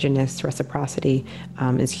and indigenous reciprocity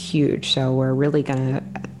is huge. So we're really going to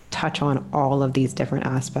touch on all of these different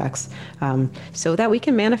aspects so that we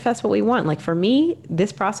can manifest what we want. Like for me,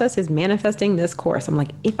 this process is manifesting this course. I'm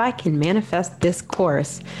like, if I can manifest this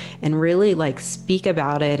course and really like speak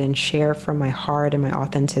about it and share from my heart and my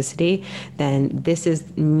authenticity, then this is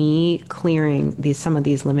me clearing some of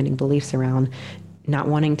these limiting beliefs around not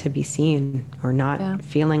wanting to be seen or not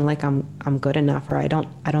feeling like I'm good enough or I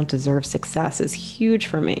don't deserve success is huge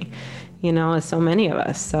for me. As so many of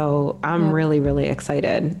us. So I'm really, really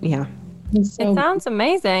excited. Yeah. It sounds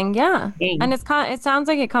amazing. Yeah. And it sounds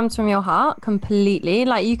like it comes from your heart completely.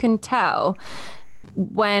 Like you can tell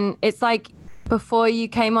when it's like before you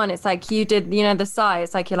came on, it's like you did, you know, the sigh.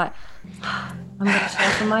 It's like you're like, I'm going to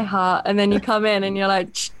share from my heart. And then you come in and you're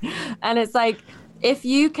like, and it's like, if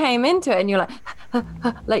you came into it and you're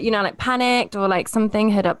like, you know, like panicked or like something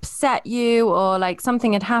had upset you or like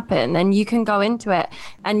something had happened, then you can go into it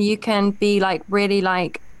and you can be like really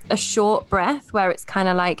like a short breath where it's kind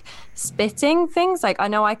of like spitting things. Like I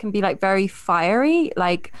know I can be like very fiery,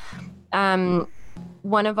 like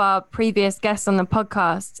one of our previous guests on the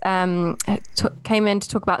podcast came in to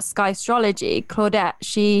talk about sky astrology. Claudette,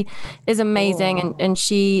 she is amazing. And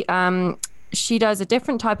she does a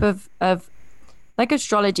different type of like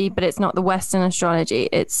astrology, but it's not the Western astrology.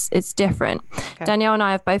 It's different. Okay. Danielle and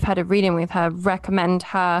I have both had a reading with her. Recommend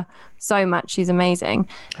her so much. She's amazing.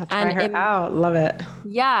 I'll try her out. Love it.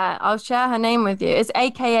 Yeah, I'll share her name with you. It's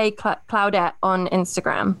AKA Claudette on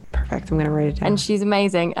Instagram. Perfect. I'm going to write it down. And she's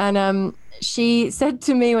amazing. And she said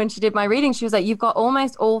to me when she did my reading, she was like, you've got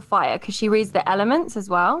almost all fire, because she reads the elements as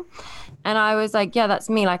well. And I was like, yeah, that's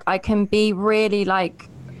me. Like I can be really like,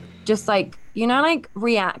 just like, you know, like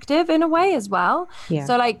reactive in a way as well. Yeah.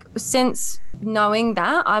 So like since knowing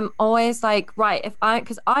that, I'm always like, right,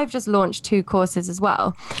 because I've just launched 2 courses as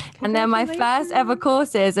well. And they're my first ever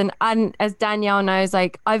courses. And as Danielle knows,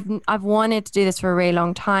 like I've wanted to do this for a really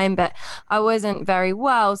long time, but I wasn't very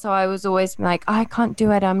well. So I was always like, I can't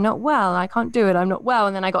do it. I'm not well. I can't do it. I'm not well.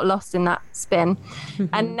 And then I got lost in that spin. Mm-hmm.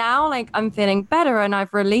 And now like I'm feeling better and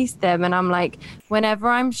I've released them. And I'm like, whenever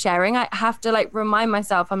I'm sharing, I have to like remind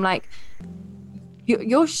myself, I'm like,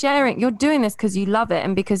 you're sharing, you're doing this because you love it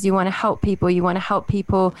and because you want to help people. You want to help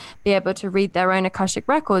people be able to read their own Akashic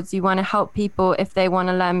records. You want to help people if they want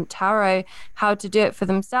to learn tarot, how to do it for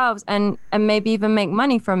themselves and maybe even make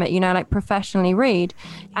money from it, you know, like professionally read,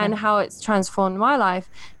 and how it's transformed my life.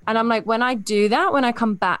 And I'm like, when I do that, when I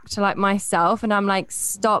come back to like myself and I'm like,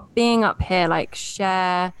 stop being up here, like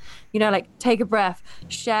share, you know, like take a breath,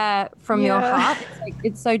 share from your heart. It's like,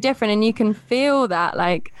 it's so different and you can feel that,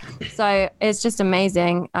 like, so it's just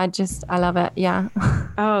amazing. I love it. Yeah.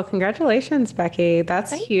 Oh, congratulations, Becky.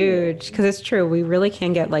 That's huge. Because it's true. We really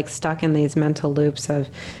can get like stuck in these mental loops of,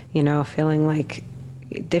 you know, feeling like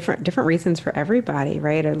different reasons for everybody,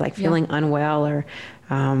 right? Or like feeling unwell or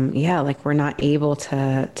like we're not able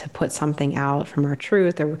to put something out from our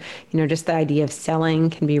truth, or, you know, just the idea of selling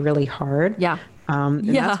can be really hard. Yeah.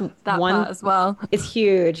 That's that one part as well. It's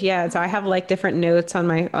huge. Yeah. So I have like different notes on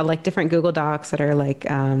my, like different Google Docs that are like,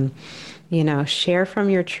 you know, share from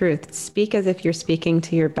your truth, speak as if you're speaking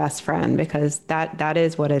to your best friend, because that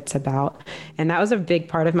is what it's about. And that was a big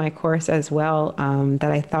part of my course as well, that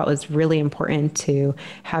I thought was really important to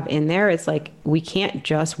have in there. It's like, we can't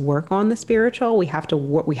just work on the spiritual. We have to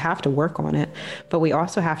work on it, but we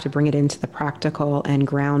also have to bring it into the practical and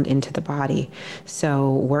ground into the body. So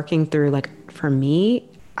working through, like for me,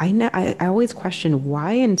 I always question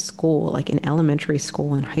why in school, like in elementary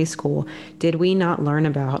school and high school, did we not learn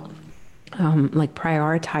about like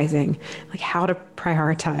prioritizing, like how to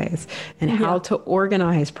prioritize and how to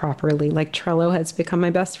organize properly. Like Trello has become my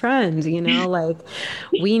best friend, you know, like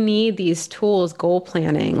we need these tools, goal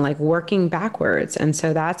planning, like working backwards. And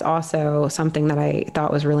so that's also something that I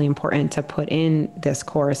thought was really important to put in this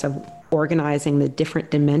course, of organizing the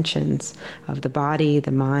different dimensions of the body,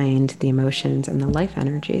 the mind, the emotions, and the life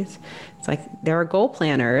energies. It's like there are goal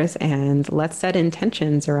planners, and let's set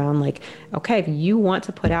intentions around like, okay, if you want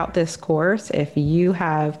to put out this course, if you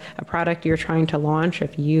have a product you're trying to launch,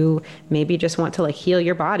 if you maybe just want to like heal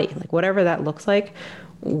your body, like whatever that looks like,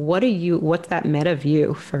 what's that meta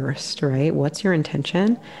view first, right? What's your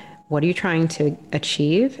intention? What are you trying to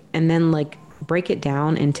achieve? And then like break it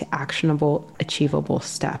down into actionable, achievable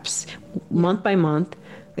steps, month by month.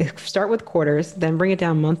 Start with quarters, then bring it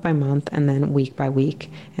down month by month, and then week by week.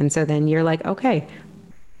 And so then you're like, okay,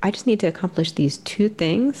 I just need to accomplish these 2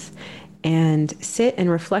 things, and sit and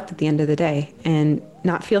reflect at the end of the day and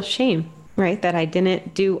not feel shame, right? That I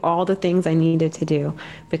didn't do all the things I needed to do,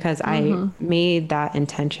 because I made that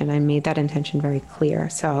intention. I made that intention very clear.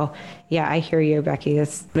 So yeah, I hear you, Becky.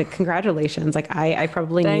 It's like, congratulations. Like I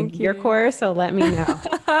probably need your course, so let me know.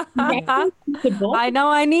 I know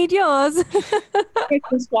I need yours. We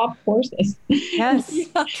can swap courses. Yes.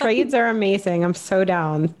 Trades are amazing. I'm so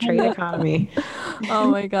down. Trade economy. Oh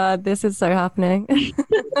my God, this is so happening.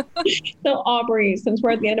 So Aubrey, since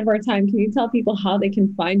we're at the end of our time, can you tell people how they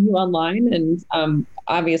can find you online, and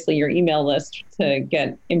obviously your email list to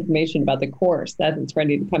get information about the course that it's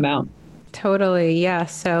ready to come out? Totally. Yeah.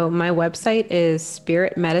 So my website is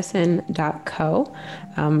spiritmedicine.co.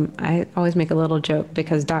 I always make a little joke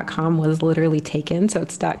because .com was literally taken, so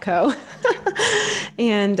it's .co.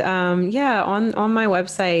 And yeah, on my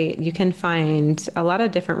website, you can find a lot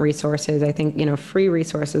of different resources. I think, free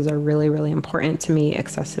resources are really, really important to me.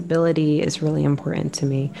 Accessibility is really important to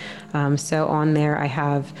me. So on there, I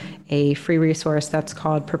have a free resource that's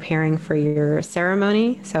called Preparing for Your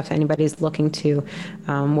Ceremony. So if anybody's looking to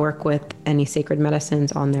work with any sacred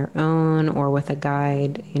medicines on their own or with a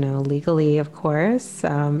guide, legally, of course,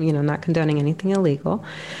 not condoning anything illegal,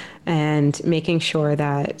 and making sure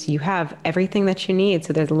that you have everything that you need.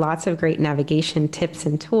 So there's lots of great navigation tips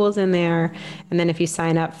and tools in there. And then if you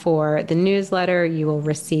sign up for the newsletter, you will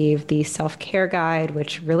receive the self-care guide,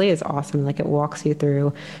 which really is awesome. Like, it walks you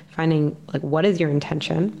through finding, like, what is your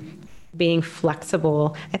intention, being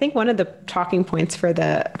flexible. I think one of the talking points for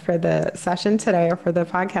the session today, or for the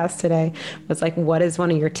podcast today, was like, what is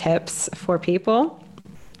one of your tips for people?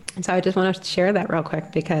 And so I just want to share that real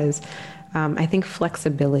quick, because I think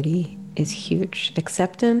flexibility is huge.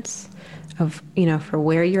 Acceptance of, for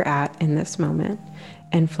where you're at in this moment,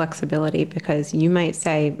 and flexibility, because you might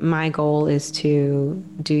say, my goal is to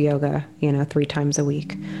do yoga, 3 times a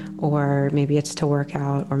week, or maybe it's to work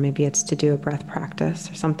out, or maybe it's to do a breath practice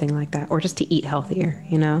or something like that, or just to eat healthier,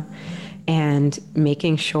 and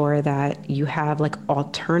making sure that you have like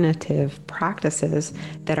alternative practices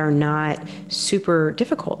that are not super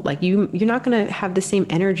difficult. Like you're not going to have the same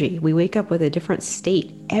energy. We wake up with a different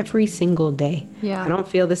state every single day. Yeah. I don't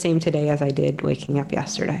feel the same today as I did waking up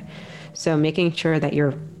yesterday. So making sure that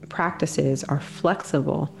your practices are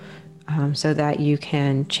flexible, so that you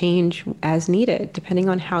can change as needed, depending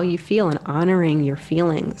on how you feel, and honoring your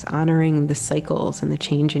feelings, honoring the cycles and the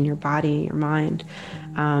change in your body, your mind.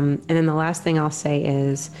 And then the last thing I'll say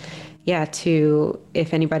is,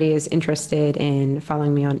 if anybody is interested in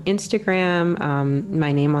following me on Instagram,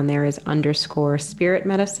 my name on there is _spirit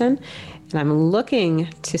medicine. And I'm looking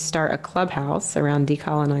to start a clubhouse around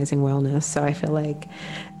decolonizing wellness. So I feel like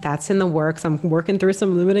that's in the works. I'm working through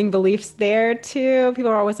some limiting beliefs there too. People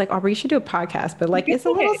are always like, Aubrey, you should do a podcast, but like, it's a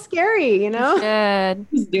little scary, You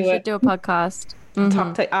should do a podcast.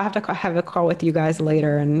 I'll have to have a call with you guys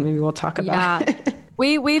later, and maybe we'll talk about it.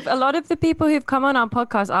 We've a lot of the people who've come on our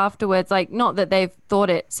podcast afterwards, like, not that they've thought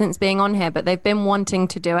it since being on here, but they've been wanting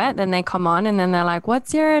to do it. Then they come on and then they're like,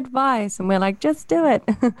 what's your advice? And we're like, just do it.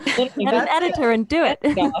 Get an editor and do it.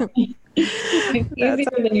 It's easier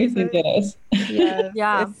than you think it is.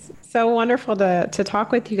 Yeah. It's so wonderful to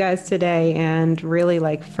talk with you guys today. And really,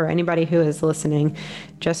 like, for anybody who is listening,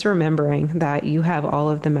 just remembering that you have all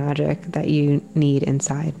of the magic that you need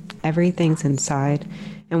inside. Everything's inside.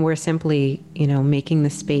 And we're simply, making the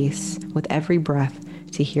space with every breath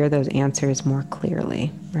to hear those answers more clearly,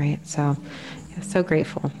 right? So, so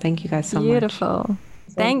grateful. Thank you guys so much. Beautiful.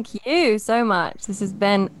 Thank you so much. This has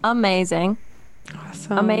been amazing.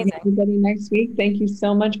 Awesome. Amazing. Everybody next week. Thank you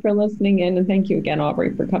so much for listening in. And thank you again,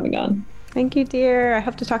 Aubrey, for coming on. Thank you, dear. I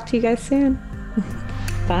hope to talk to you guys soon.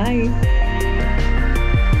 Bye.